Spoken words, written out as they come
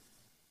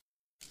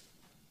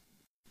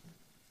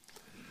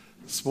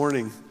This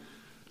morning,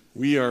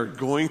 we are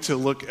going to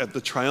look at the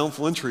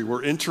triumphal entry.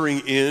 We're entering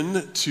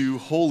into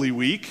Holy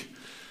Week,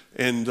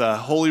 and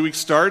Holy Week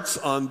starts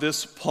on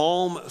this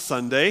Palm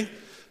Sunday,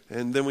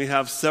 and then we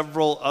have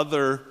several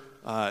other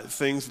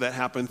things that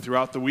happen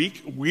throughout the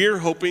week. We're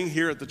hoping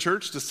here at the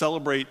church to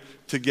celebrate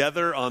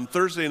together on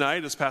Thursday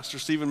night, as Pastor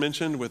Stephen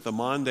mentioned, with the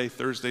Maundy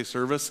Thursday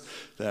service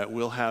that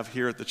we'll have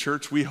here at the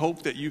church. We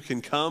hope that you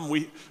can come.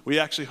 We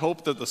actually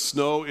hope that the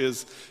snow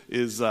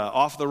is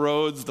off the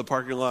roads, the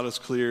parking lot is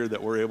clear,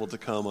 that we're able to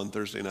come on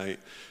Thursday night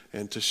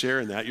and to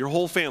share in that. Your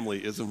whole family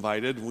is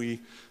invited. We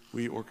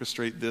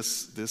orchestrate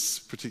this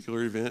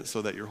particular event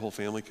so that your whole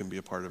family can be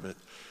a part of it.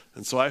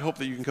 And so I hope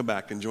that you can come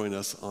back and join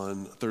us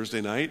on Thursday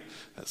night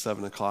at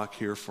 7 o'clock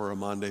here for a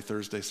Maundy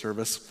Thursday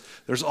service.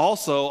 There's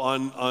also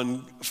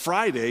on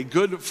Friday,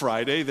 Good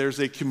Friday, there's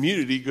a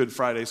community Good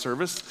Friday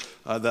service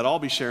that I'll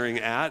be sharing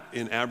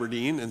in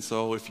Aberdeen. And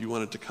so if you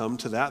wanted to come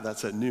to that,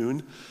 that's at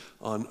noon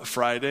on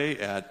Friday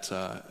at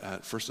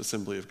First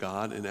Assembly of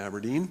God in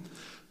Aberdeen.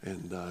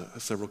 And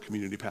several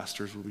community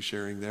pastors will be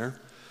sharing there.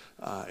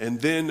 And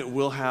then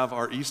we'll have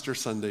our Easter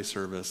Sunday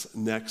service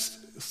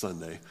next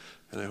Sunday.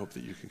 And I hope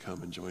that you can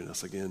come and join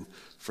us again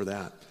for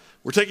that.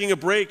 We're taking a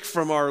break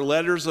from our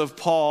letters of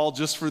Paul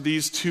just for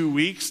these 2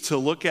 weeks to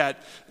look at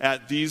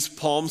these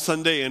Palm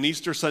Sunday and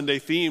Easter Sunday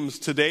themes.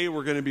 Today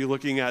we're going to be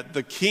looking at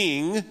the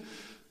King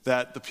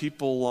that the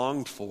people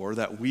longed for,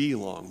 that we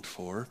longed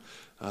for,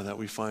 that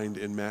we find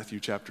in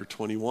Matthew chapter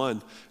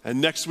 21. And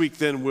next week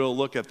then we'll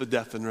look at the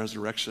death and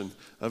resurrection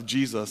of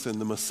Jesus and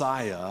the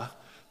Messiah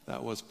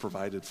that was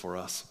provided for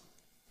us.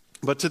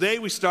 But today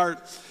we start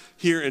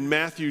here in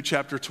Matthew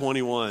chapter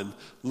 21,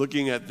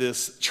 looking at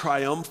this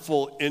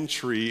triumphal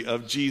entry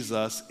of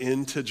Jesus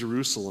into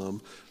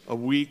Jerusalem a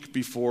week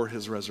before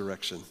his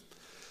resurrection.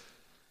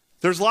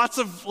 There's lots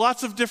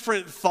of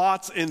different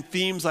thoughts and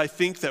themes, I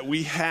think, that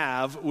we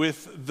have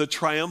with the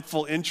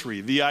triumphal entry,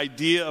 the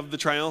idea of the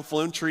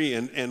triumphal entry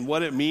and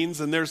what it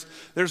means. And there's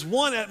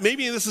one,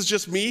 maybe this is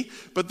just me,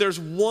 but there's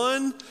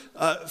one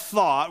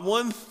thought,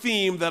 one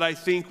theme that I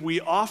think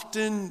we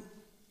often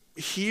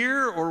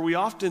hear or we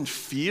often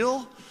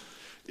feel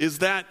is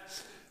that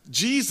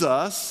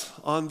Jesus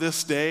on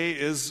this day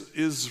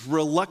is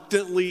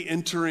reluctantly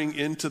entering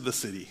into the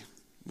city.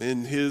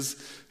 And his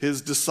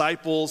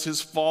disciples,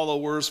 his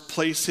followers,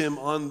 place him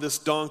on this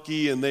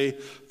donkey and they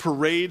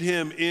parade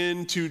him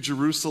into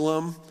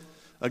Jerusalem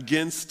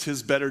against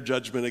his better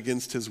judgment,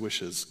 against his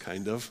wishes,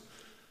 kind of.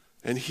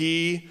 And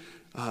he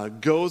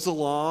goes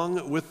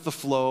along with the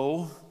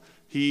flow.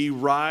 He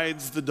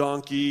rides the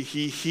donkey.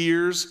 He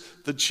hears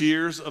the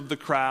cheers of the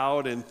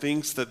crowd and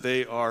thinks that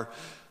they are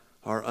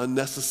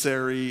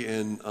unnecessary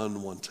and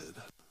unwanted.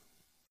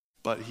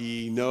 But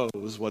he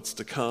knows what's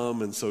to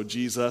come, and so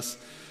Jesus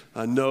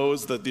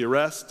knows that the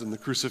arrest and the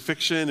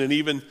crucifixion and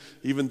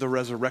even the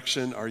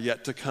resurrection are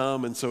yet to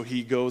come, and so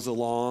he goes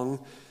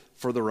along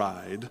for the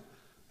ride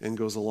and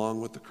goes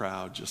along with the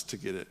crowd just to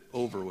get it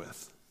over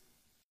with.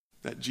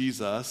 That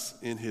Jesus,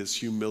 in his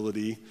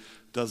humility,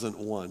 doesn't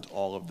want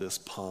all of this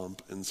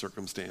pomp and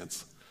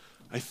circumstance.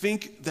 I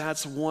think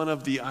that's one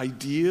of the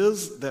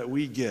ideas that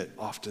we get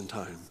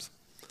oftentimes.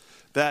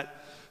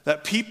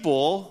 That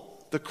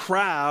people, the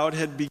crowd,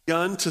 had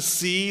begun to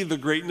see the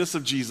greatness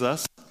of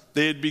Jesus.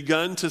 They had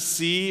begun to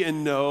see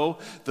and know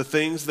the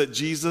things that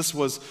Jesus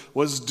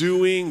was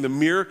doing, the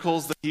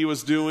miracles that he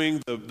was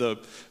doing,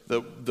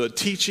 the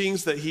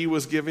teachings that he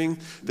was giving.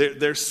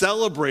 They're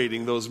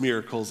celebrating those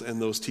miracles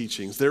and those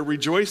teachings. They're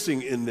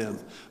rejoicing in them.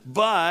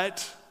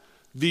 But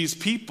these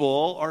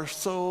people are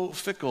so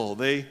fickle.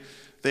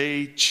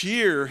 They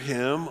cheer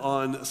him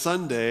on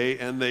Sunday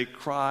and they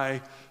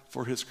cry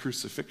for his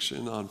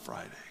crucifixion on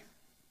Friday.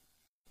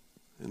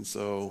 And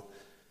so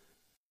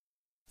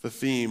the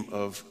theme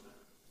of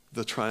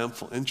the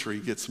triumphal entry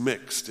gets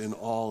mixed in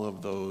all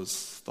of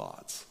those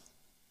thoughts.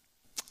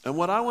 And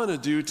what I want to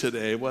do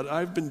today, what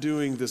I've been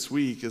doing this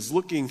week, is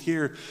looking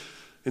here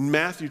in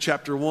Matthew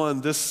chapter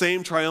 1. This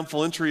same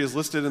triumphal entry is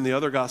listed in the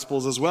other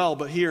Gospels as well,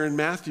 but here in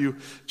Matthew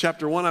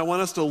chapter 1, I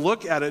want us to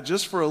look at it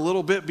just for a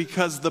little bit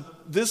because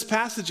this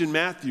passage in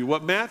Matthew,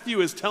 what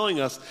Matthew is telling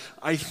us,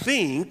 I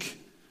think,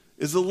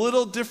 is a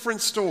little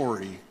different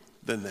story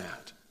than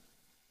that.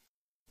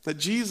 That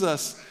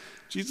Jesus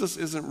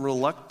isn't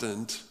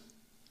reluctant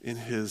in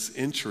his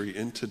entry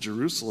into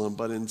Jerusalem,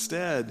 but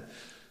instead,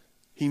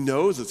 he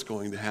knows it's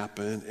going to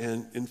happen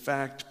and, in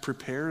fact,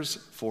 prepares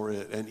for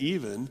it and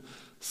even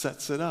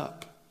sets it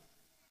up.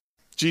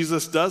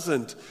 Jesus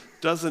doesn't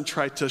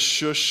try to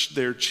shush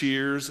their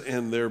cheers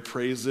and their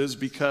praises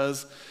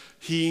because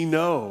he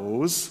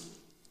knows,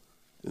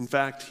 in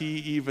fact, he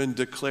even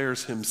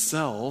declares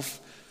himself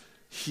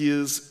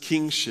his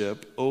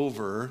kingship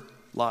over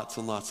lots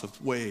and lots of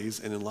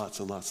ways and in lots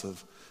and lots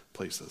of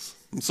places.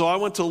 And so I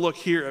want to look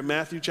here at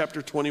Matthew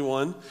chapter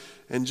 21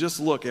 and just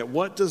look at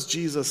what does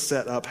Jesus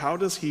set up? How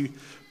does he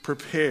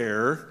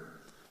prepare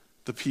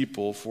the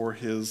people for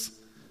his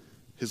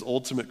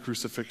ultimate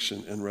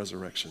crucifixion and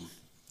resurrection?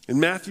 In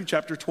Matthew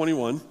chapter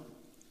 21,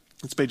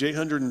 it's page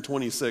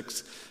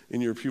 826 in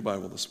your pew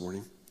Bible this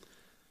morning.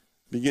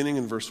 beginning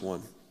in verse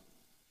 1.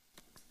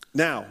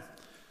 Now,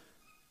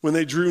 when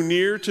they drew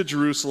near to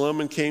Jerusalem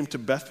and came to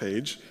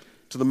Bethphage,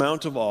 to the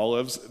Mount of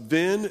Olives,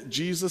 then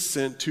Jesus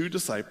sent 2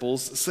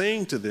 disciples,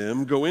 saying to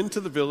them, "Go into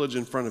the village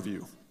in front of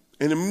you,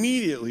 and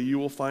immediately you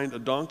will find a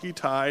donkey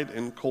tied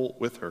and colt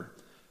with her.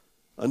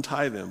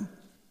 Untie them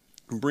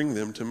and bring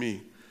them to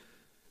me.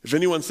 If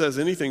anyone says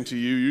anything to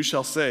you, you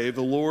shall say,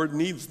 'The Lord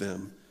needs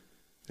them,'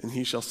 and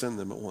he shall send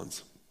them at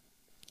once."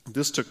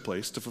 This took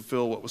place to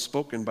fulfill what was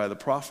spoken by the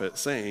prophet,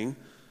 saying,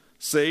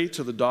 "Say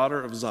to the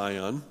daughter of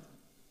Zion,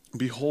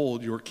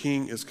 behold, your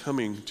king is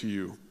coming to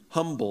you,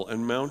 humble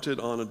and mounted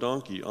on a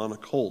donkey, on a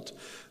colt,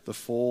 the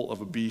foal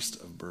of a beast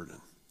of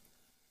burden."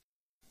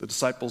 The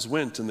disciples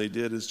went, and they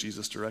did as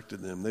Jesus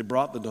directed them. They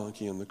brought the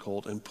donkey and the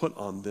colt and put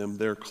on them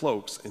their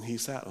cloaks, and he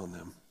sat on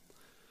them.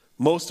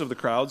 Most of the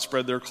crowd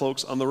spread their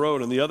cloaks on the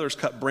road, and the others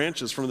cut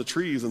branches from the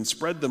trees and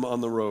spread them on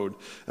the road.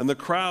 And the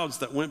crowds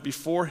that went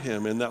before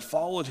him and that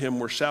followed him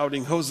were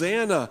shouting,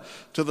 "Hosanna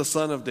to the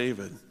Son of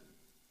David.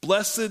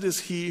 Blessed is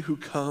he who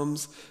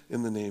comes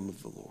in the name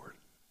of the Lord.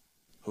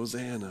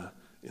 Hosanna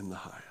in the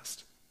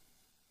highest."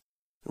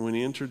 And when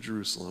he entered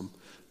Jerusalem,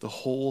 the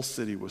whole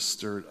city was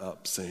stirred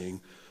up,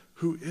 saying,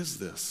 "Who is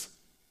this?"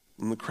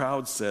 And the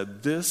crowd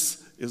said,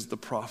 "This is the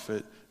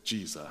prophet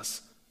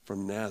Jesus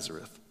from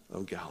Nazareth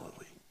of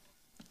Galilee."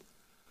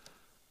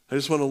 I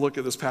just want to look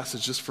at this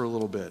passage just for a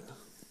little bit.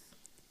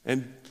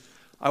 And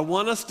I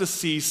want us to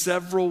see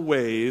several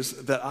ways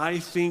that I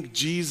think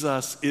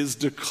Jesus is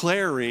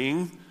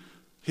declaring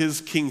his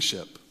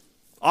kingship.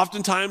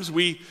 Oftentimes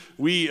we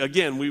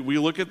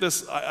look at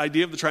this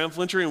idea of the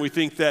triumphal entry and we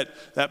think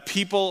that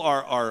people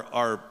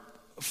are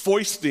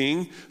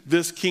foisting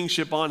this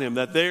kingship on him,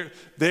 that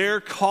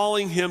they're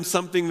calling him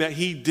something that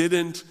he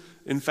didn't,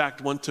 in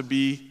fact, want to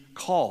be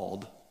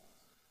called.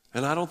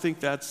 And I don't think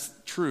that's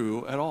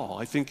true at all.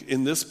 I think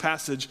in this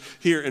passage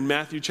here in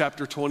Matthew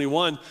chapter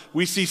 21,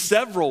 we see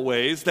several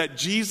ways that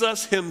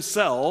Jesus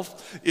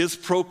himself is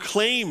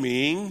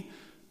proclaiming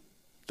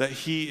that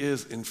he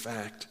is, in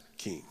fact,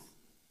 king.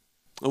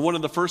 And one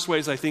of the first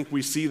ways I think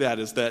we see that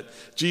is that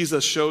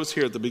Jesus shows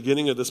here at the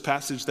beginning of this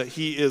passage that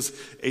he is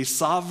a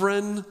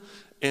sovereign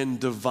and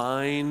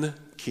divine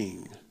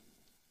king.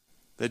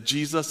 That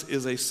Jesus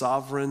is a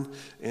sovereign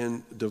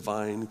and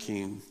divine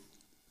king.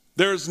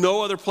 There is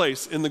no other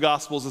place in the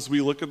Gospels as we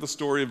look at the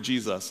story of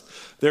Jesus.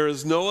 There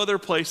is no other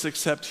place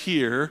except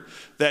here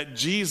that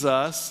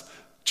Jesus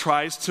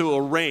tries to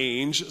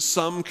arrange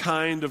some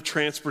kind of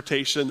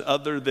transportation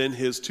other than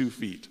his 2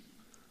 feet.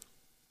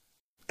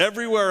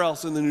 Everywhere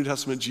else in the New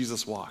Testament,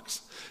 Jesus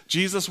walks.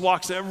 Jesus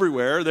walks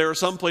everywhere. There are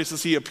some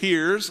places he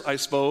appears, I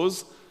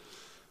suppose,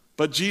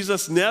 but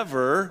Jesus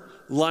never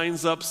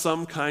lines up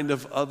some kind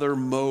of other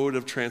mode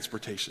of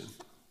transportation.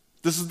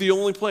 This is the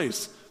only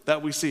place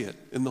that we see it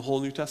in the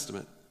whole New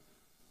Testament.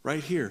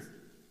 Right here.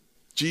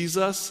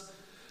 Jesus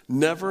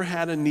never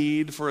had a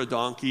need for a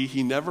donkey.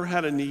 He never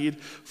had a need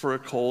for a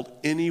colt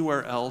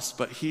anywhere else,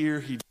 but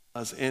here he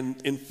does.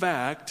 And in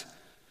fact,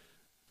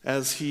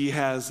 as he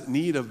has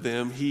need of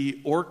them,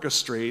 he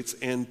orchestrates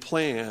and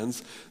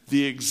plans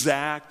the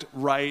exact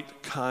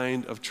right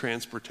kind of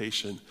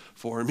transportation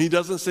for him. He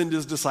doesn't send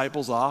his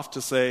disciples off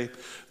to say,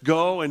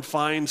 "Go and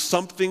find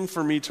something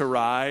for me to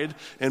ride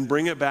and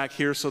bring it back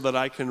here so that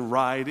I can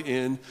ride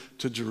in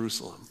to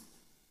Jerusalem."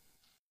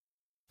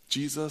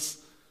 Jesus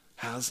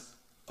has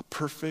a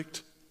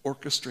perfect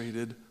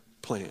orchestrated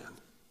plan.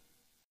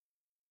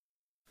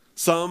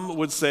 Some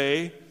would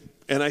say,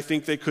 and I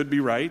think they could be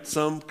right,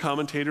 some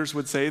commentators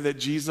would say that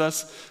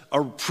Jesus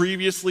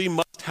previously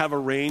must have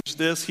arranged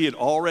this. He had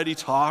already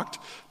talked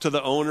to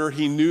the owner.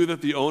 He knew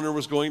that the owner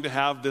was going to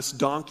have this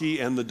donkey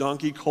and the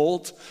donkey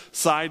colt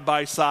side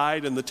by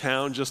side in the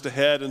town just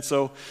ahead. And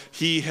so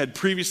he had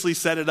previously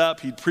set it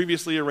up. He'd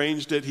previously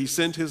arranged it. He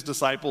sent his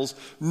disciples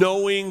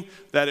knowing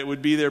that it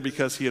would be there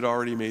because he had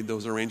already made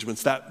those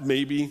arrangements. That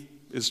maybe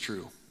is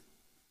true.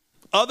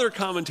 Other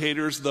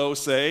commentators, though,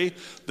 say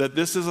that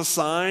this is a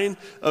sign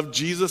of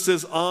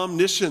Jesus'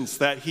 omniscience,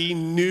 that he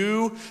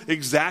knew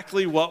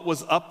exactly what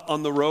was up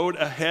on the road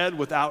ahead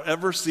without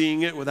ever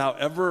seeing it, without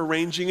ever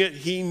arranging it.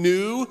 He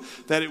knew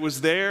that it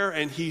was there,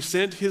 and he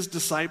sent his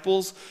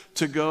disciples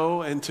to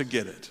go and to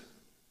get it.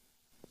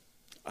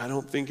 I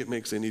don't think it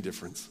makes any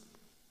difference.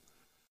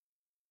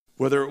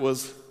 Whether it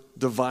was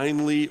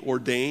divinely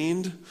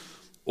ordained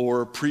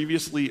or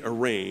previously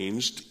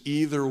arranged,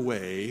 either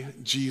way,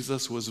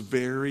 Jesus was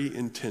very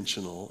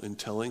intentional in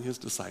telling his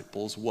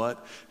disciples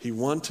what he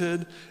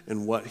wanted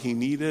and what he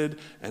needed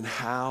and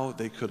how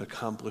they could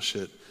accomplish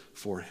it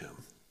for him.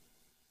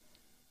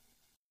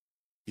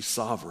 He's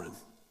sovereign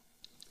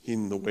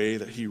in the way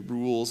that he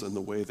rules and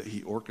the way that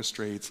he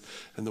orchestrates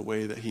and the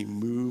way that he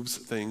moves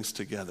things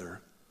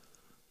together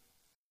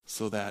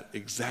so that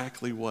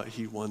exactly what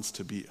he wants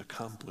to be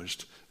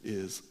accomplished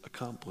is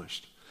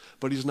accomplished.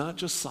 But he's not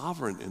just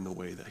sovereign in the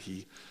way that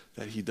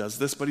he does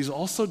this, but he's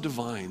also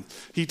divine.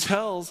 He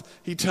tells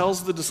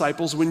the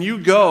disciples, when you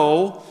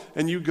go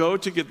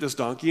to get this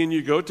donkey and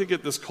you go to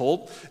get this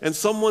colt, and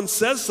someone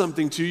says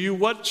something to you,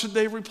 what should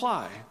they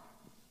reply?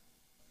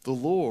 The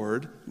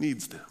Lord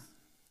needs them.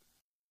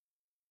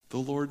 The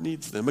Lord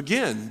needs them.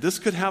 Again, this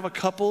could have a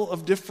couple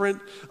of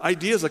different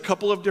ideas, a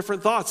couple of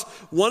different thoughts.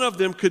 One of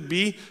them could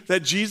be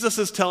that Jesus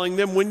is telling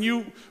them, when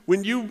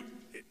you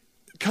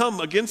come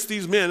against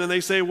these men and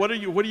they say, what are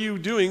you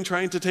doing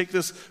trying to take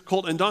this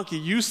colt and donkey?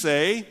 You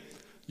say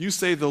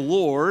the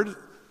Lord,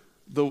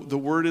 the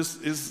word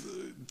is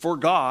for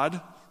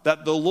God,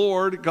 that the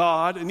Lord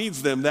God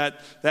needs them,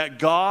 that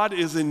God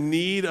is in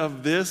need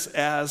of this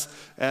as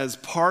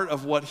part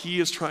of what he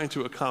is trying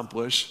to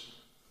accomplish.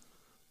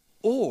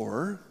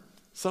 Or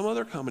some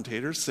other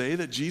commentators say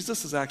that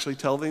Jesus is actually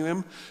telling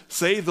them,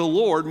 say the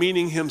Lord,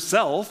 meaning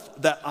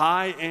himself, that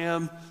I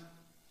am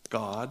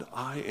God,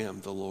 I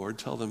am the Lord.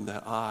 Tell them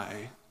that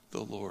I,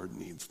 the Lord,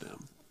 needs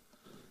them.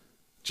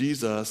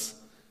 Jesus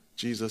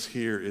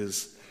here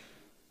is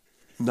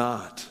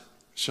not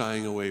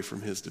shying away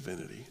from his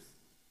divinity.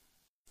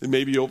 It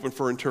may be open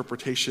for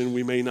interpretation.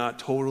 We may not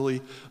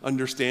totally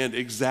understand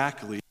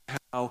exactly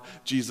how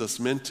Jesus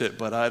meant it,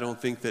 but I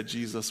don't think that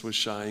Jesus was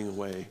shying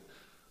away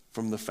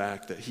from the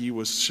fact that he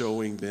was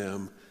showing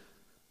them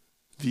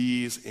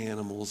these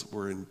animals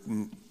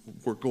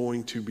were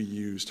going to be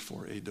used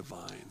for a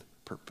divine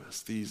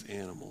purpose. These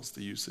animals,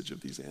 the usage of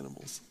these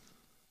animals,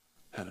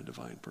 had a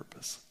divine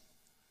purpose.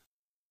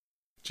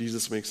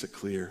 Jesus makes it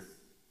clear.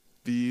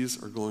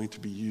 These are going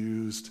to be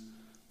used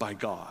by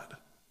God.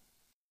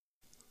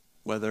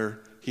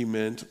 Whether he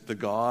meant the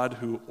God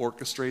who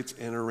orchestrates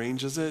and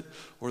arranges it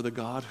or the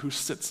God who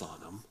sits on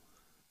them.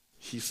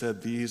 He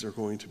said these are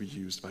going to be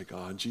used by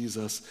God.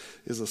 Jesus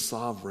is a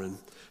sovereign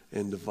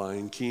and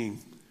divine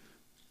king.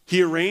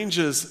 He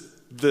arranges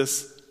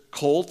this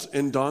colt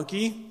and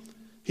donkey.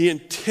 He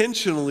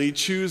intentionally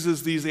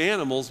chooses these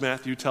animals,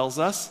 Matthew tells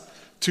us,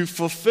 to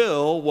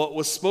fulfill what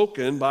was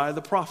spoken by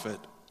the prophet.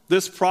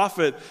 This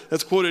prophet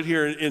that's quoted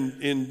here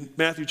in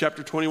Matthew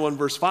chapter 21,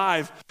 verse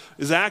 5,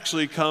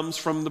 actually comes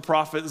from the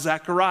prophet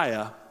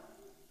Zechariah.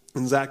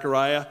 In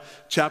Zechariah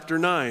chapter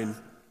 9,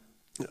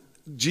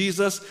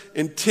 Jesus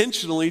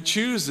intentionally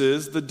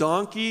chooses the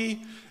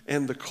donkey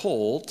and the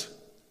colt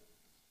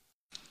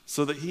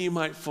so that he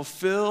might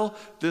fulfill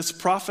this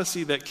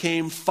prophecy that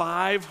came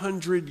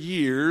 500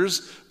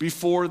 years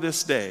before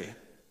this day.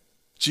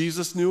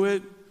 Jesus knew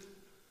it.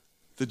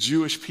 The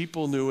Jewish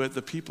people knew it.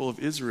 The people of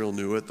Israel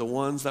knew it. The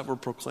ones that were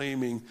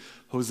proclaiming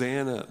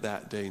Hosanna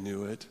that day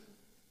knew it.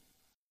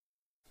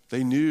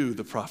 They knew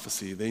the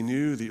prophecy. They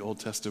knew the Old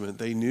Testament.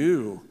 They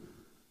knew.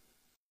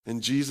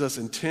 And Jesus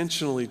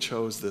intentionally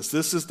chose this.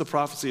 This is the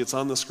prophecy. It's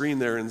on the screen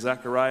there in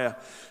Zechariah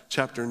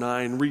chapter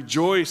 9.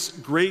 Rejoice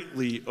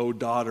greatly, O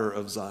daughter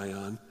of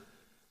Zion.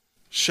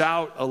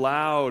 Shout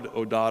aloud,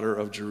 O daughter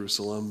of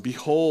Jerusalem.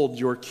 Behold,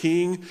 your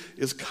king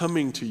is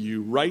coming to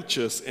you.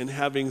 Righteous and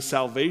having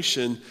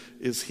salvation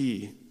is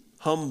he.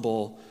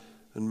 Humble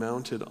and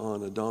mounted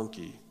on a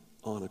donkey,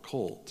 on a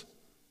colt,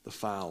 the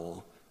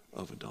foal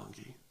of a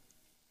donkey.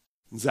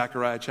 In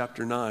Zechariah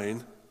chapter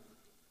 9,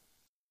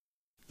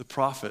 the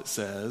prophet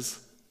says,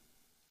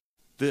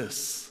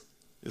 this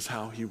is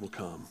how he will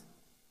come.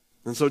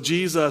 And so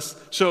Jesus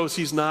shows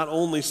he's not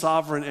only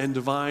sovereign and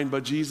divine,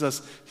 but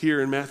Jesus here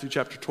in Matthew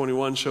chapter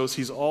 21 shows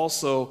he's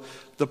also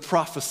the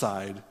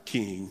prophesied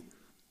king,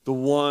 the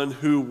one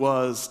who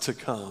was to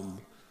come.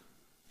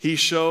 He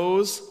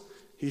shows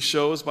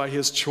by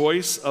his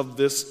choice of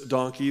this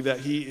donkey that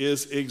he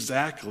is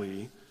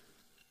exactly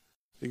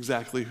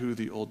who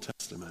the Old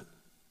Testament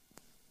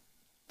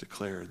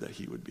declared that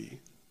he would be.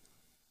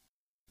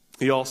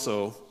 He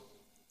also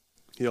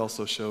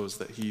shows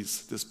that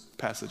this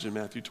passage in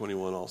Matthew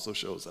 21 also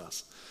shows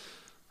us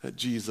that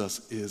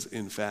Jesus is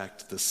in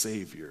fact the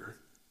Savior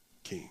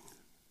King.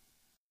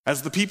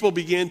 As the people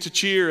began to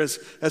cheer, as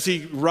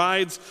he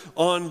rides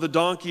on the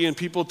donkey and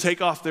people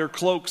take off their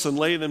cloaks and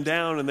lay them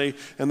down and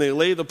they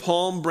lay the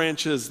palm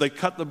branches, they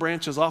cut the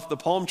branches off the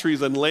palm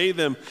trees and lay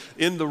them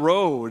in the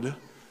road,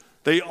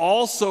 they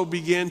also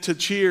began to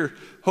cheer,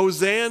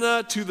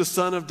 Hosanna to the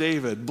Son of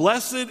David.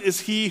 Blessed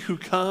is he who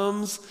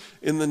comes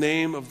in the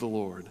name of the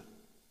Lord.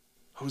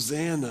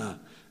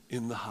 Hosanna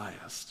in the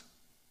highest.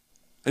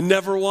 And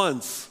never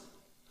once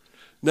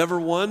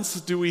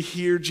do we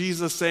hear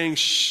Jesus saying,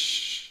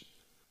 shh,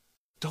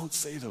 don't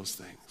say those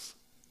things.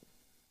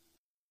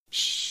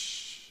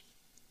 Shh.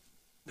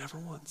 Never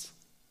once.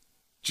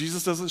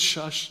 Jesus doesn't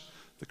shush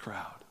the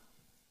crowd.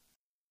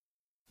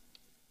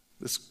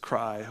 This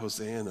cry,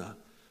 Hosanna,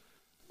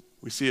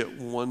 we see it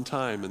one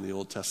time in the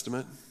Old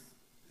Testament,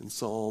 in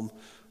Psalm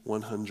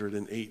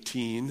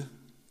 118. In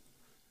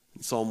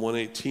Psalm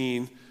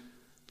 118,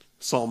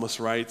 psalmist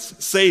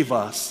writes, save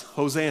us,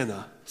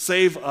 Hosanna.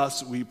 Save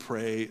us, we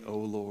pray, O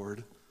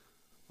Lord.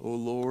 O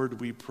Lord,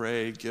 we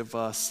pray, give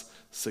us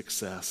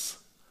success.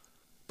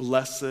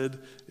 Blessed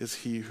is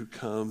he who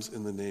comes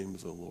in the name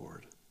of the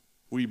Lord.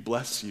 We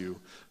bless you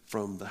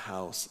from the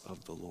house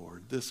of the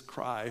Lord. This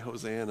cry,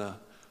 Hosanna,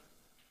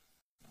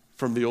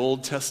 from the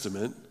Old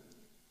Testament,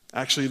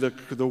 actually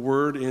the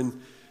word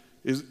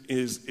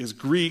is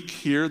Greek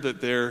here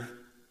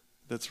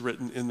that's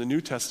written in the New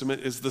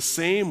Testament is the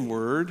same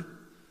word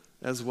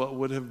as what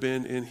would have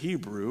been in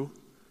Hebrew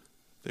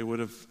They would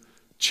have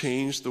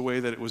changed the way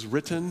that it was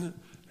written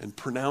and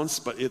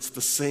pronounced, but it's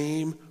the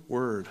same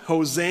word.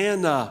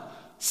 Hosanna,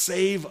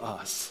 save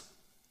us.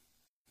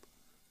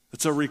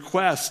 It's a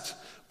request,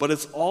 but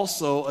it's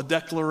also a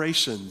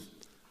declaration.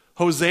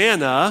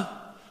 Hosanna,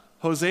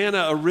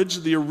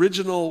 the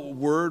original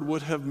word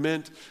would have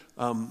meant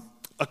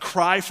a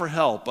cry for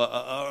help,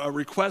 a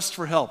request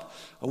for help.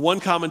 One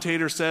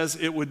commentator says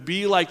it would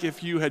be like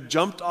if you had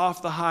jumped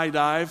off the high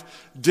dive,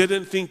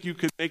 didn't think you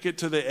could make it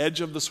to the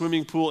edge of the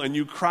swimming pool, and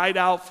you cried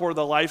out for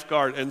the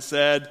lifeguard and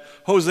said,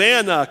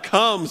 Hosanna,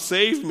 come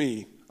save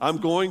me. I'm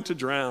going to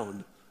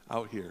drown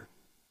out here.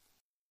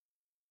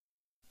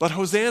 But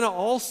Hosanna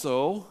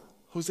also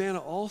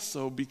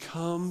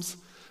becomes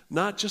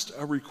not just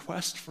a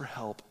request for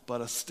help,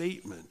 but a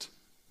statement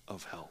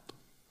of help.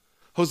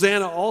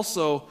 Hosanna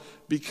also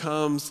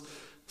becomes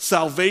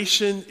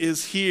salvation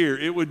is here.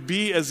 It would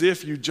be as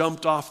if you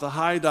jumped off the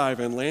high dive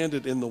and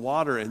landed in the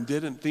water and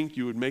didn't think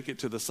you would make it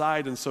to the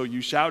side, and so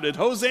you shouted,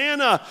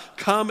 Hosanna,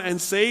 come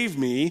and save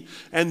me.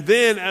 And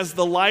then as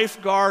the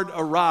lifeguard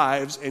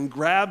arrives and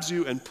grabs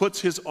you and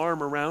puts his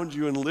arm around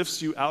you and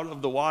lifts you out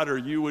of the water,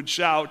 you would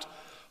shout,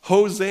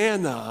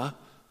 Hosanna,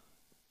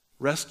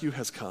 rescue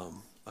has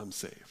come, I'm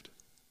saved.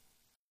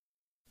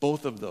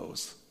 Both of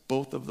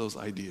those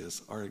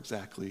ideas are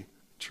exactly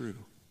true.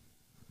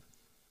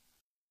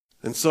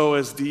 And so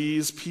as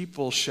these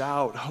people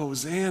shout,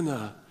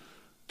 Hosanna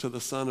to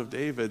the Son of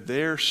David,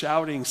 they're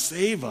shouting,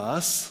 save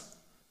us,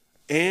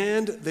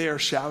 and they are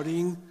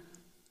shouting,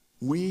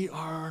 we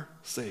are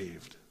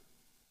saved.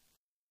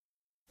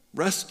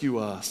 Rescue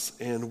us,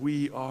 and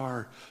we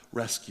are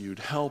rescued.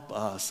 Help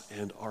us,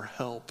 and our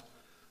help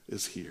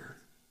is here.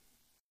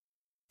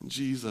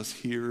 Jesus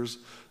hears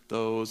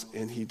those,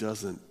 and he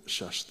doesn't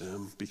shush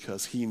them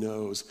because he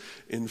knows,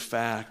 in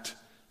fact,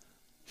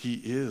 he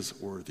is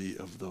worthy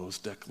of those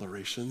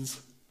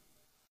declarations.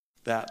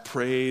 That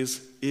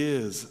praise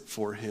is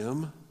for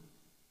him.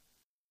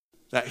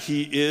 That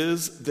he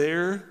is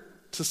there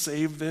to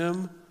save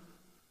them,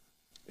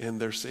 and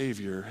their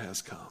Savior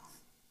has come.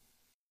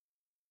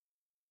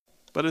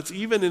 But it's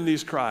even in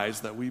these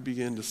cries that we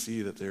begin to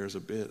see that there's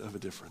a bit of a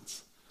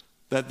difference.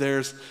 That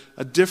there's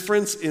a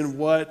difference in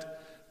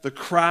what the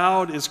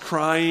crowd is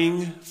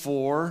crying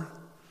for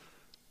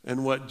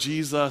and what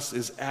Jesus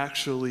is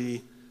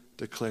actually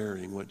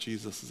declaring, what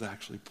Jesus is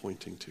actually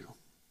pointing to.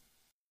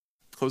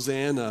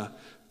 Hosanna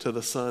to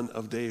the Son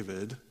of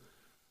David,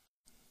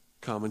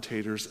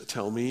 commentators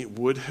tell me,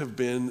 would have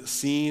been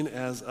seen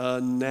as a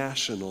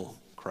national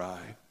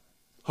cry.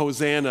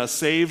 Hosanna,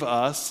 save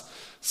us,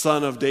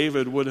 Son of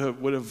David, would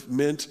have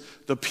meant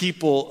the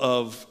people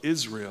of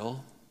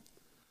Israel.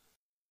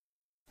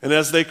 And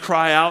as they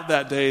cry out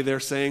that day, they're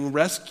saying,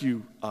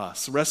 rescue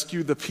us,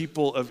 rescue the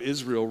people of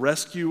Israel,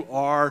 rescue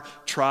our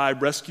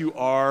tribe, rescue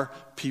our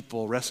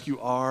people, rescue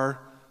our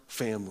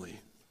family.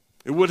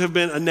 It would have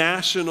been a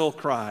national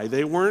cry.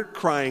 They weren't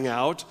crying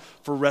out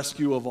for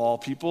rescue of all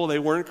people. They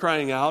weren't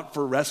crying out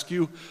for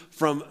rescue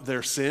from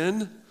their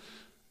sin.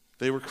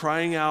 They were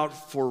crying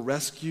out for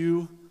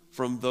rescue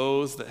from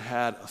those that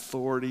had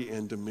authority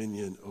and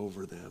dominion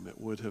over them. It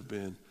would have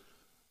been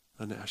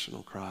a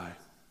national cry.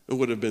 It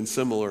would have been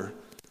similar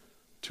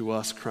to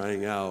us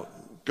crying out,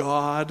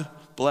 God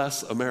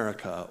bless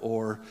America,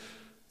 or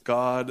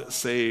God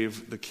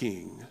save the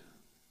King.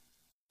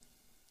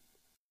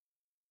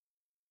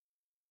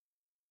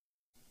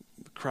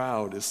 The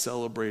crowd is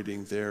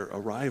celebrating their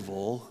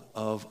arrival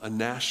of a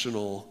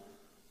national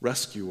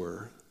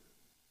rescuer,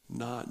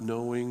 not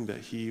knowing that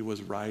he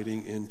was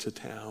riding into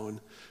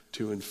town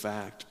to in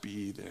fact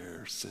be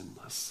their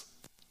sinless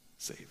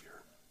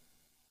Savior.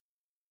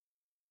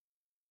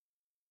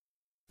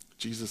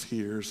 Jesus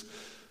hears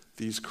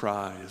these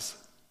cries,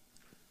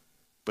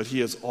 but he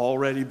has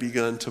already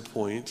begun to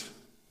point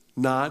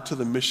not to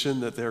the mission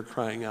that they're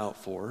crying out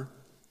for,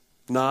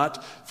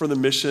 not for the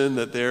mission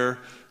that they're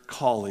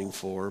calling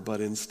for,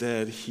 but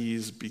instead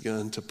he's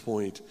begun to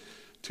point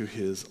to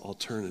his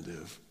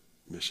alternative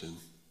mission.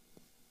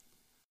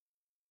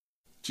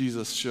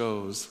 Jesus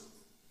shows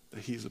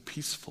that he's a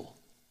peaceful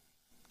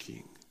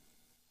king.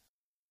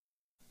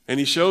 And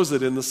he shows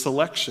it in the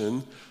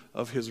selection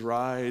of his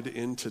ride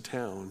into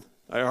town.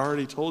 I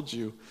already told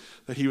you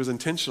that he was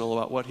intentional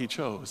about what he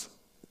chose.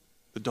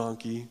 The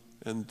donkey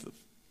and the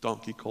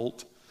donkey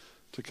colt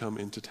to come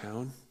into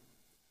town.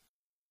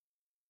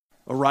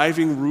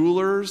 Arriving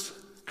rulers,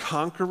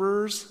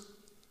 conquerors,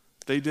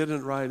 they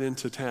didn't ride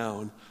into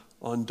town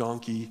on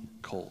donkey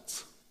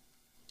colts.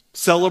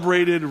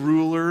 Celebrated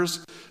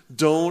rulers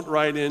don't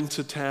ride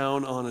into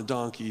town on a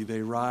donkey.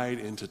 They ride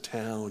into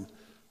town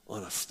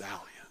on a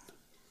stallion.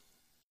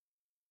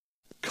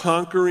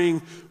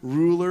 Conquering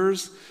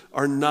rulers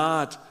are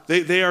not,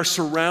 they are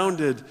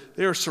surrounded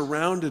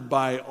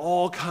by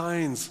all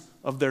kinds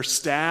of their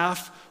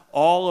staff,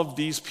 all of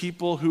these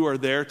people who are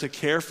there to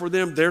care for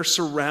them. They're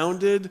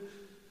surrounded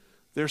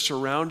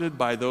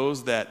by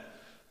those that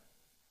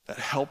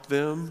help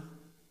them,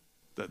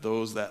 that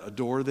those that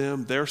adore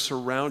them.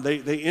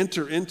 They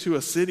enter into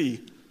a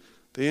city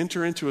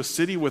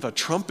with a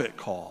trumpet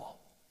call.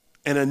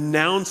 an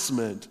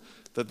announcement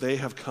that they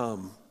have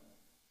come.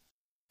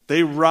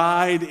 They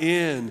ride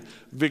in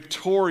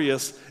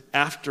victorious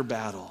after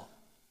battle.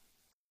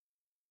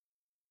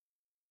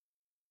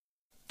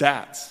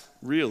 That's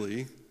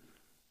really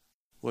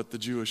what the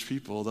Jewish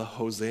people, the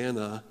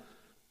Hosanna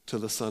to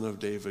the Son of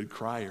David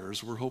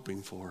criers, were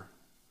hoping for.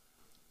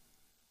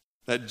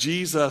 That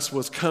Jesus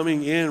was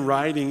coming in,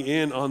 riding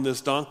in on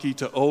this donkey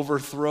to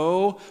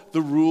overthrow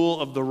the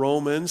rule of the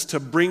Romans, to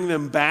bring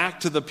them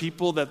back to the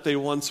people that they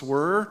once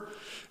were.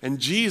 And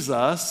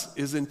Jesus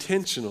is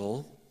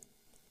intentional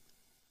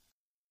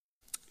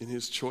in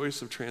his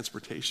choice of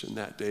transportation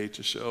that day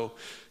to show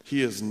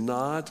he is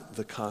not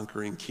the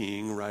conquering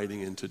king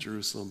riding into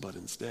Jerusalem, but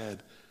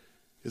instead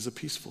is a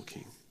peaceful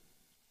king.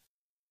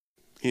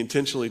 He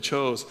intentionally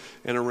chose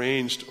and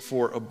arranged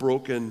for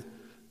an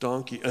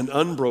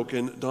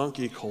unbroken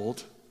donkey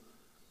colt,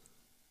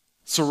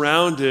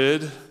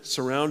 surrounded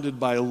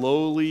by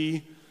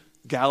lowly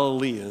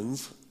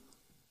Galileans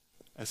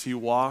as he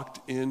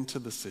walked into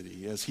the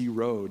city, as he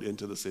rode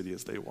into the city,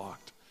 as they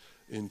walked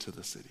into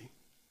the city,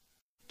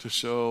 to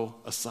show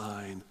a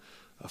sign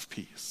of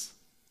peace.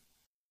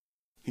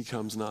 He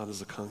comes not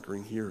as a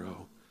conquering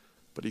hero,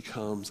 but he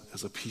comes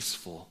as a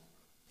peaceful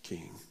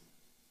king.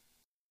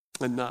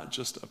 And not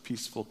just a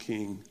peaceful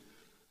king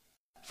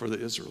for the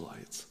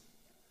Israelites,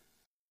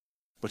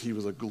 but he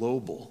was a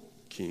global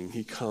king.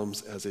 He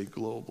comes as a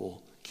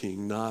global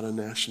king, not a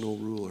national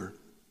ruler.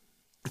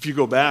 If you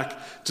go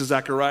back to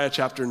Zechariah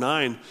chapter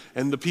 9,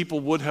 and the people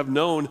would have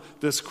known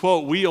this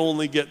quote, we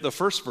only get the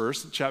first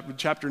verse,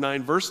 chapter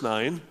 9, verse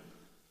 9,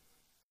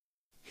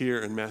 here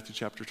in Matthew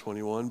chapter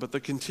 21, but the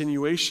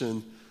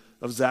continuation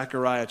of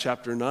Zechariah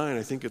chapter 9,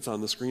 I think it's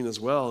on the screen as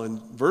well, and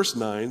verse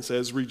 9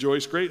 says,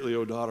 rejoice greatly,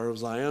 O daughter of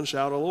Zion,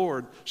 shout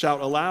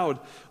aloud,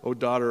 O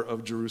daughter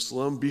of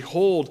Jerusalem.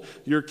 Behold,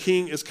 your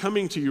king is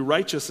coming to you,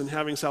 righteous and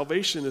having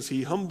salvation is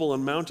he, humble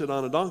and mounted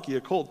on a donkey, a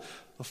colt,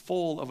 the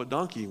foal of a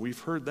donkey. We've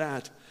heard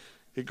that.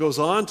 It goes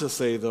on to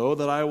say, though,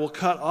 that I will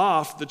cut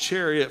off the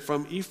chariot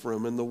from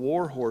Ephraim and the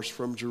war horse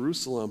from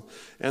Jerusalem,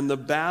 and the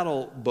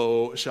battle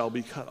bow shall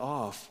be cut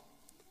off,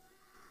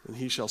 and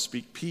he shall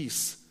speak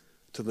peace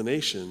to the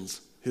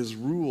nations. His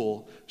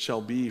rule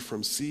shall be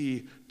from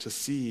sea to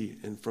sea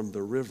and from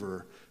the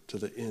river to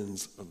the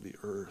ends of the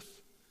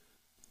earth.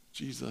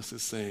 Jesus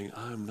is saying,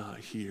 I'm not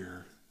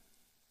here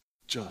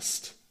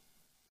just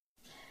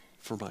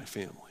for my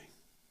family.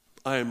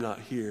 I am not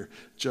here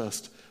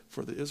just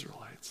for the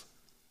Israelites.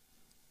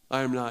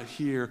 I am not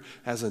here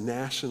as a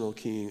national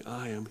king.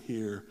 I am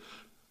here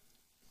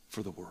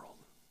for the world.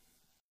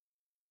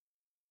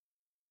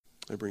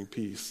 I bring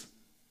peace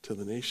to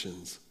the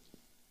nations.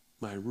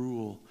 My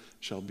rule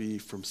shall be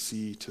from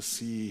sea to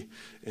sea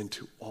and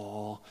to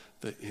all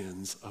the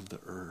ends of the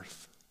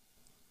earth.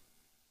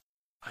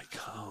 I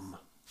come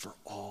for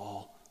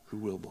all who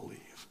will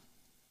believe.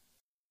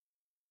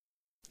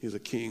 He's a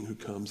king who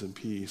comes in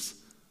peace.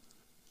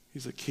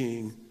 He's a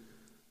king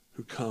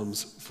who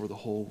comes for the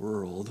whole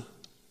world.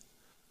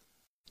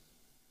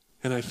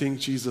 And I think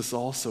Jesus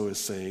also is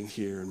saying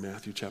here in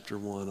Matthew chapter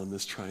 1 on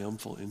this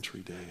triumphal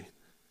entry day,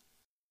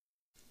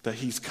 that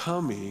he's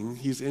coming,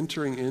 he's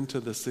entering into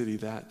the city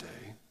that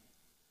day.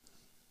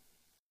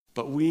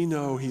 But we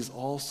know he's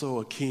also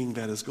a king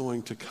that is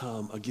going to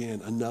come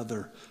again,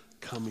 another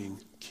coming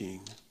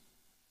king.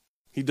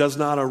 He does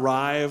not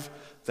arrive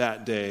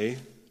that day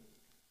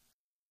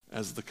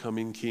as the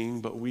coming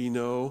king, but we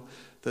know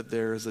that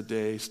there is a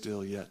day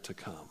still yet to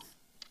come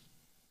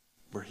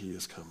where he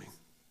is coming.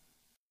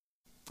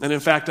 And in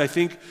fact, I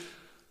think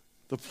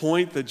the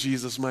point that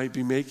Jesus might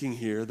be making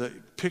here, the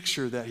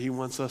picture that he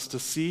wants us to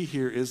see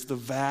here, is the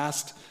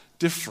vast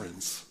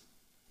difference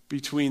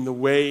between the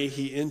way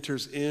he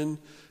enters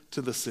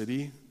into the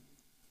city,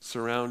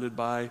 surrounded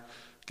by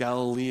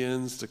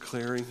Galileans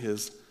declaring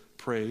his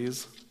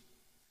praise,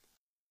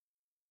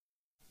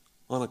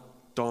 on a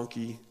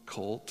donkey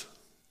colt,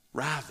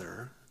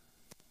 rather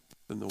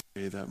than the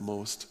way that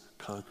most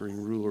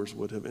conquering rulers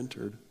would have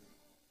entered.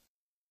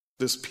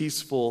 This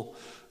peaceful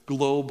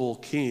global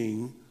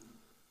king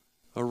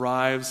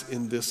arrives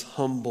in this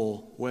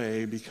humble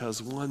way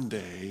because one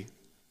day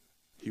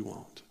he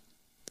won't.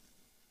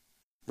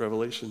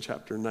 Revelation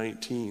chapter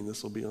 19,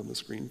 this will be on the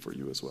screen for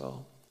you as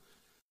well.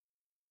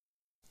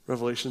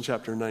 Revelation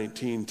chapter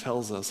 19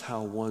 tells us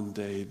how one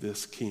day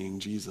this king,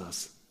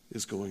 Jesus,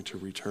 is going to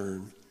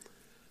return.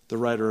 The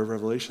writer of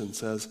Revelation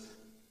says,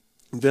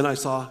 then I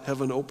saw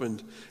heaven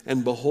opened,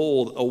 and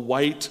behold, a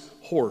white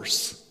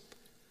horse.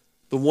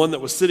 The one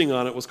that was sitting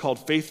on it was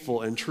called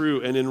Faithful and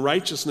True, and in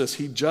righteousness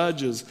he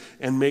judges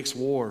and makes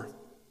war.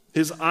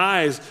 His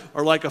eyes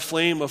are like a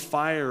flame of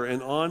fire,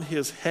 and on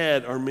his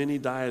head are many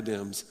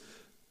diadems.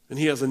 And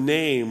he has a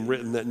name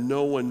written that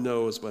no one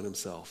knows but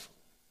himself.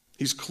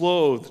 He's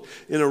clothed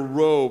in a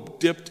robe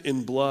dipped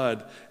in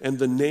blood, and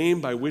the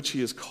name by which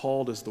he is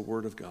called is the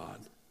Word of God.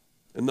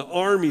 And the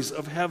armies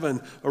of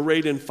heaven,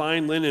 arrayed in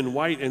fine linen,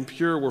 white and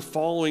pure, were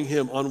following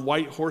him on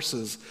white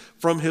horses.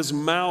 From his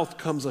mouth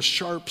comes a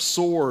sharp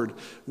sword,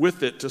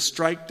 with it to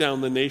strike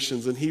down the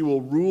nations, and he will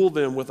rule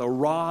them with a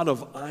rod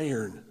of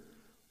iron.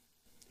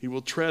 He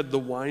will tread the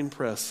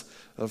winepress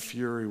of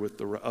fury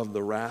of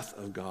the wrath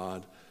of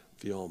God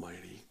the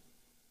Almighty.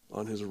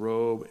 On his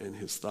robe and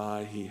his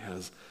thigh he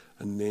has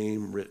a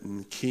name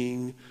written,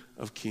 King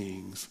of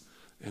Kings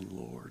and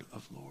Lord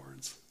of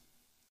Lords.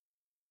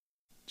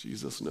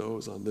 Jesus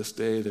knows on this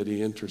day that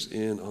he enters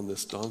in on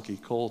this donkey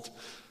colt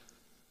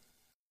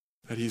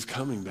that he's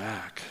coming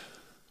back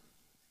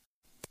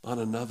on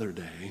another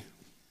day,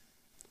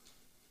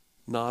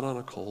 not on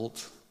a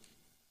colt,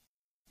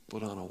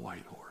 but on a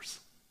white horse.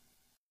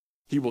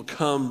 He will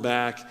come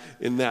back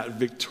in that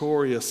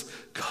victorious,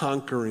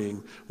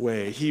 conquering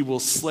way. He will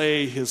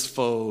slay his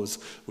foes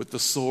with the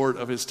sword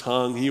of his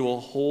tongue. He will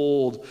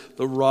hold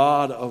the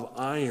rod of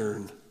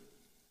iron.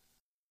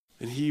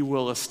 And he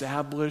will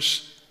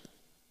establish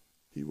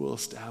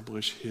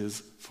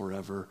his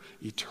forever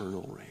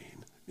eternal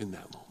reign in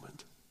that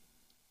moment.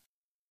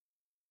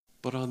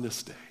 But on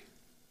this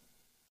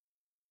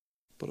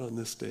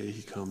day,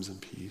 he comes in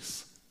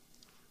peace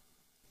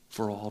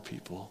for all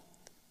people,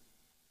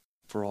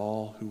 for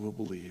all who will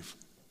believe.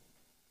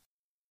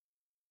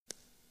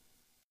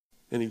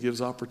 And he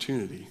gives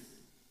opportunity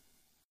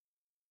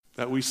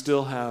that we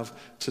still have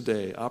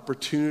today,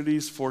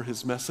 opportunities for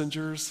his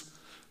messengers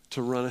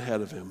to run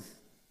ahead of him.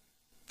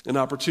 An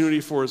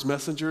opportunity for his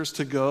messengers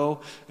to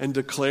go and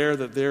declare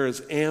that there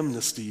is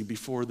amnesty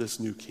before this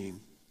new king,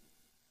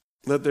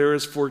 that there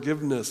is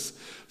forgiveness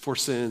for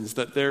sins,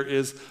 that there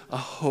is a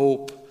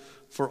hope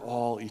for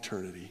all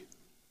eternity.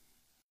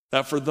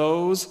 That for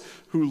those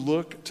who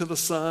look to the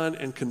Son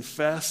and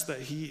confess that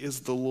he is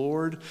the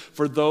Lord,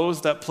 for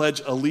those that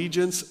pledge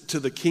allegiance to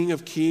the King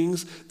of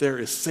Kings, there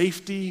is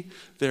safety,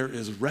 there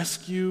is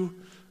rescue,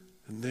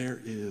 and there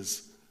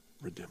is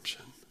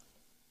redemption.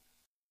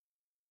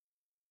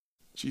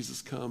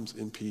 Jesus comes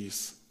in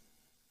peace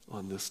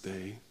on this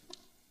day,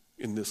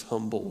 in this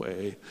humble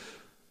way,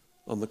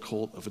 on the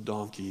colt of a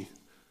donkey,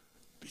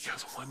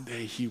 because one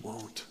day he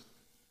won't.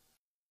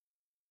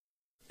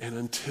 And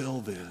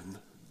until then,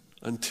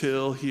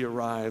 until he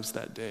arrives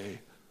that day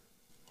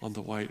on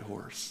the white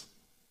horse,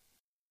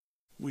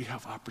 we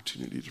have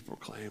opportunity to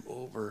proclaim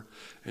over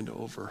and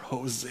over,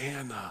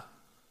 Hosanna,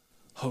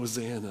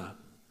 Hosanna,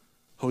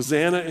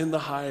 Hosanna in the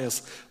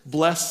highest.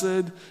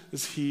 Blessed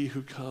is he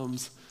who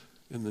comes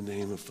in the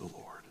name of the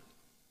Lord.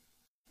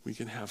 We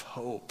can have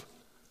hope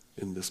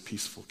in this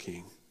peaceful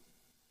king.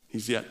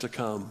 He's yet to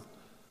come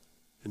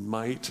in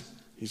might.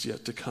 He's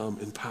yet to come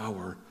in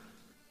power.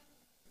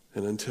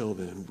 And until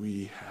then,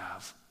 we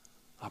have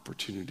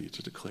opportunity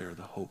to declare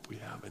the hope we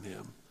have in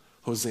him.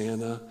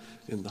 Hosanna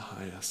in the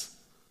highest.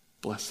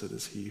 Blessed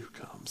is he who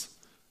comes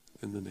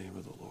in the name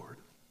of the Lord.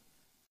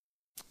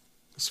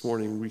 This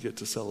morning, we get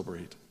to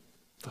celebrate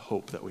the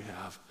hope that we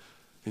have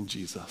in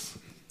Jesus.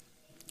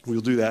 We'll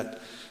do that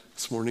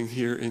this morning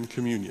here in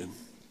communion.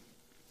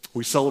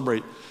 We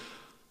celebrate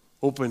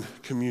open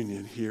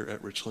communion here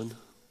at Richland,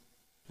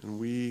 and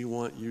we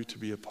want you to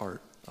be a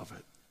part of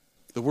it.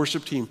 The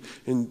worship team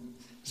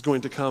is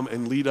going to come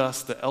and lead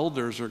us. The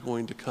elders are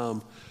going to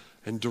come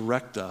and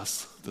direct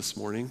us this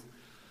morning.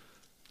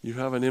 You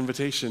have an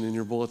invitation in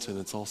your bulletin.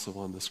 It's also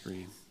on the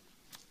screen.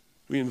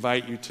 We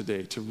invite you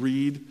today to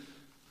read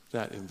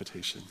that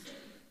invitation.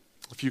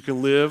 If you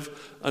can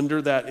live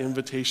under that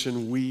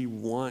invitation, we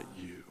want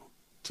you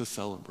to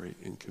celebrate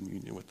in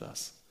communion with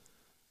us.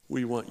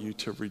 We want you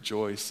to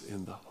rejoice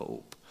in the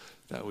hope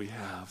that we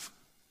have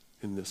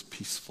in this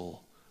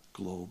peaceful,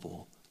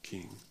 global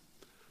King.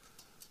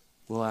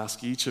 We'll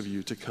ask each of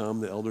you to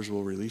come. The elders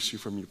will release you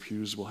from your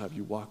pews. We'll have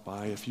you walk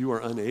by. If you are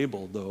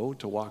unable, though,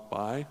 to walk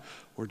by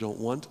or don't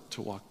want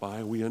to walk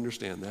by, we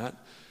understand that.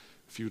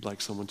 If you'd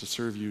like someone to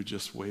serve you,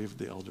 just wave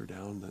the elder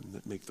down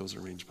and make those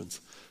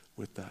arrangements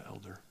with that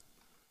elder.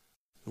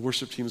 The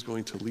worship team is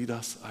going to lead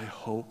us. I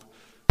hope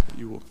that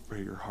you will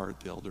prepare your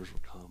heart. The elders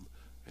will come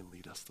and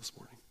lead us this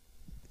morning.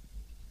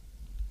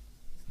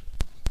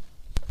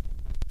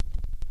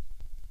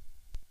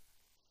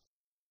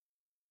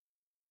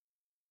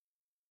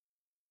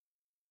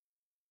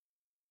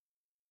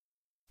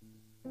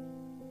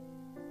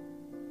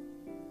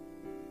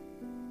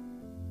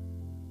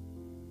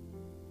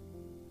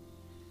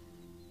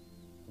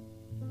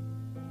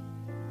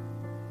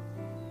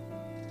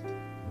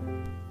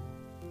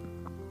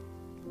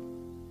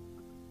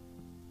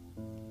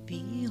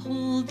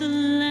 Behold the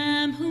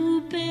Lamb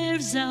who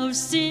bears our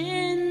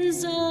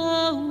sins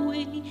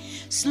away,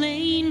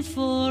 slain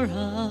for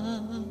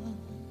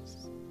us.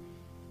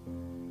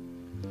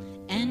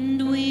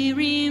 And we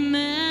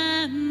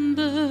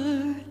remember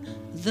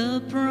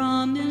the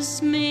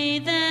promise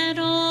made that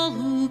all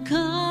who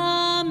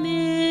come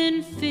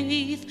in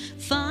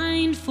faith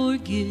find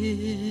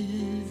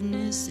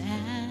forgiveness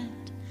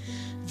at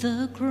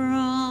the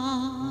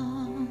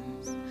cross.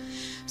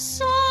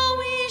 So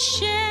we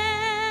share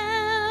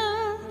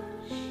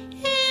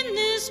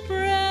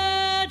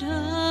bread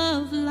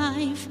of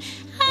life,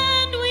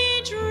 and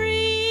we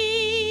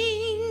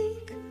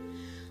drink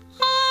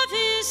of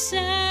his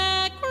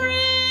sacrifice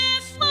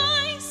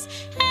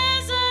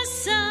as a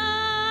sign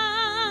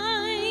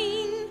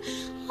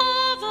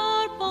of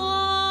our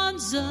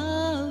bonds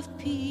of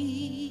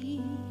peace.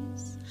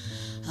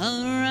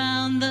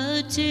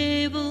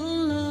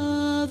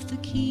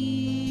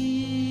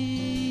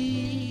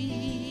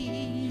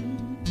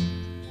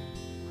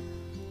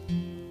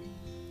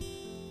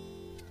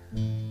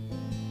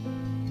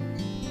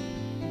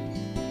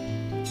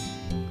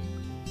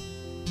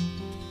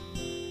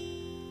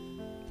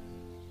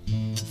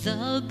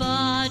 the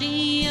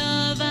body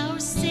of our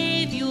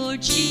Savior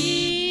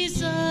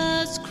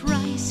Jesus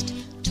Christ,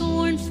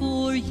 torn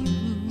for you.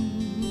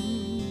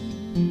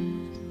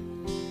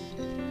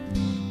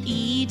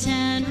 Eat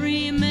and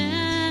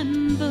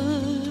remember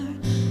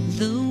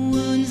the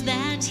wounds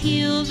that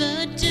heal,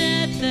 the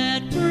death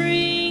that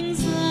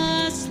brings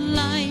us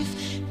life,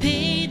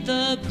 paid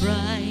the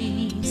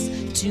price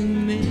to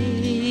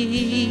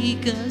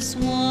make us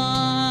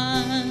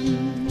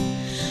one.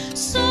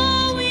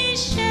 So we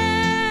share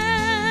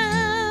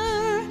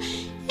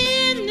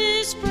in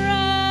this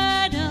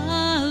bread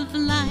of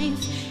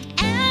life,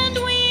 and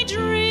we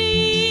drink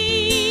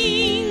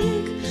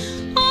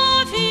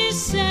of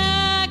his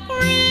sacrifice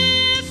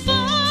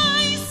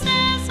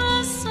as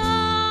a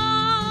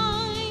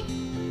sign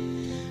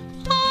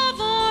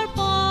of our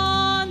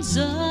bonds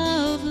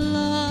of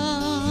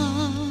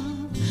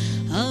love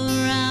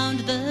around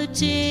the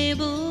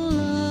table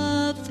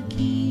of the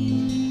King.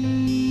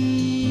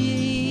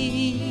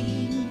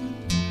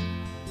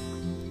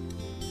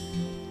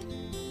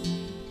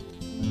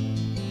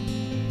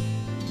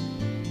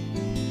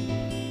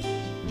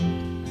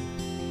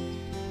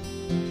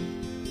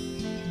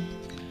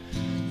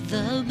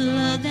 The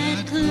blood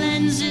that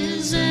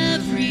cleanses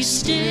every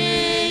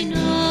stain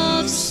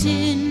of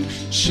sin,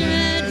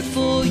 shed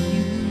for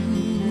you.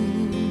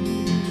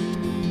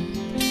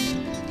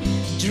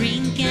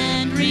 Drink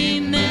and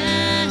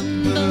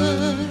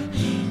remember,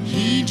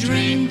 he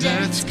drained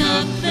death's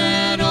cup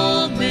that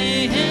all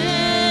may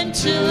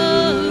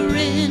enter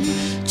in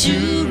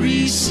to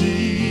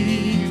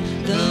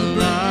receive the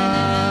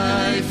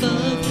life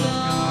of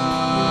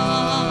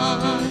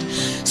God.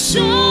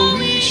 So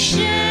we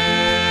share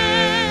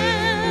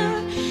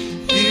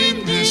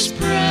in this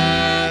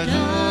bread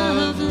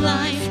of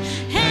life,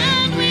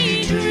 and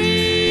we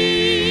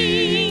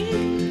drink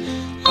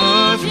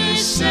of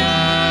his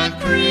sacrifice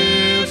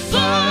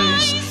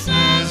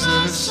as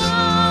a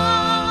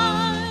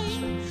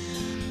sign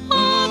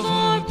of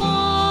our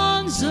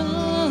bonds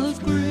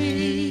of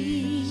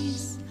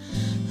grace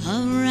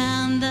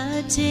around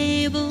the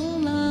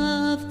table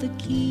of the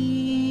King.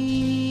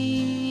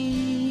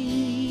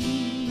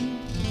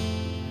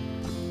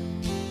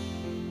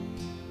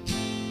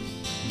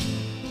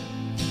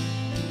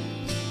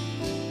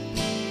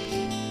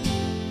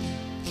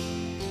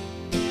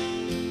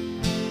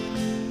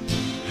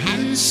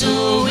 And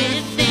so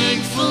with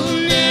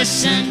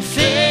thankfulness and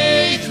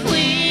faith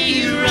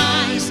we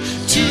rise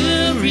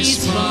to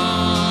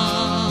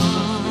respond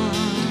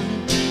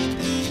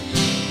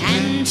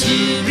and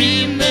to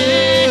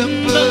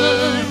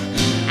remember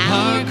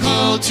our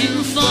call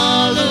to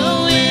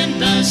follow in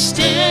the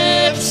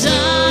steps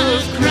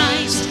of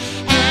Christ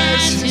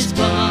as his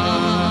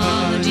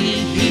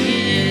body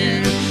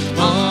here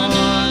on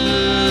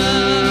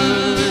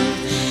earth.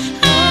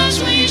 As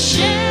we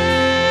share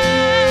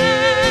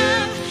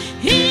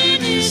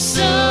in his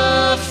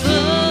sufferings,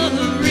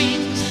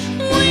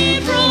 we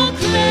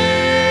proclaim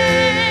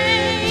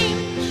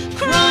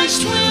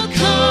Christ will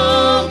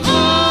come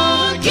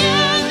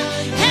again,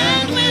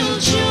 and will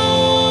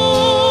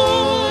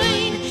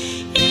join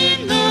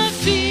in the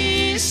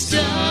feast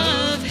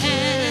of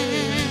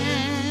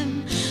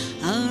heaven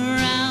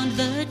around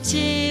the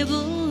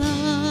table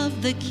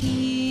of the King.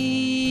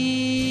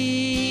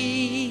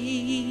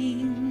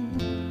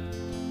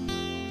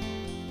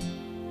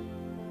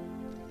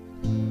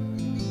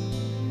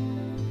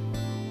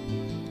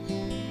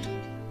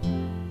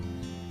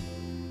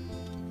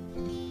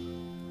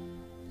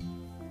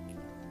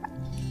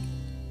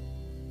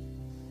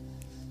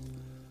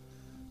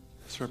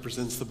 This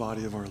represents the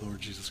body of our Lord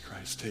Jesus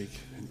Christ. Take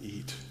and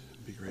eat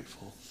and be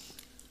grateful.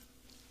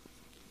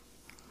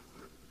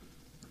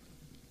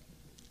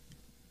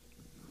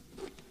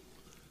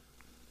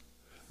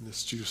 And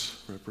this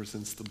juice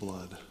represents the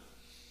blood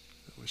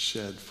that was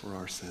shed for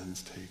our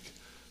sins. Take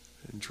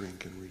and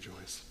drink and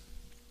rejoice.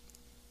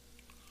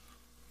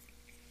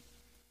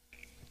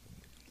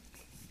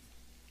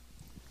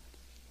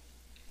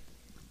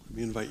 Let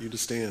me invite you to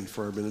stand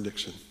for our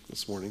benediction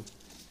this morning.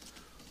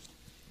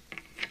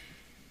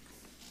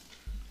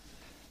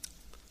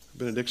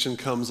 Benediction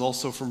comes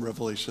also from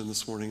Revelation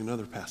this morning,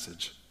 another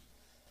passage.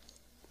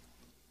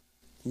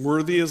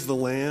 Worthy is the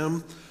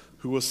Lamb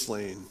who was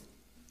slain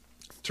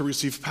to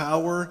receive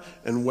power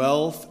and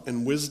wealth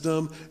and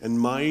wisdom and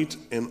might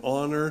and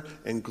honor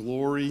and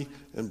glory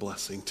and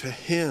blessing. To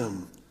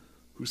him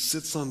who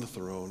sits on the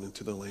throne and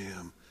to the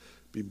Lamb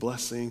be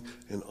blessing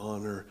and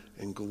honor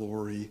and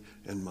glory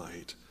and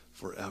might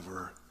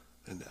forever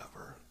and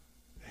ever.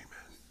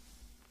 Amen.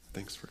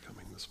 Thanks for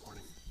coming this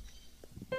morning.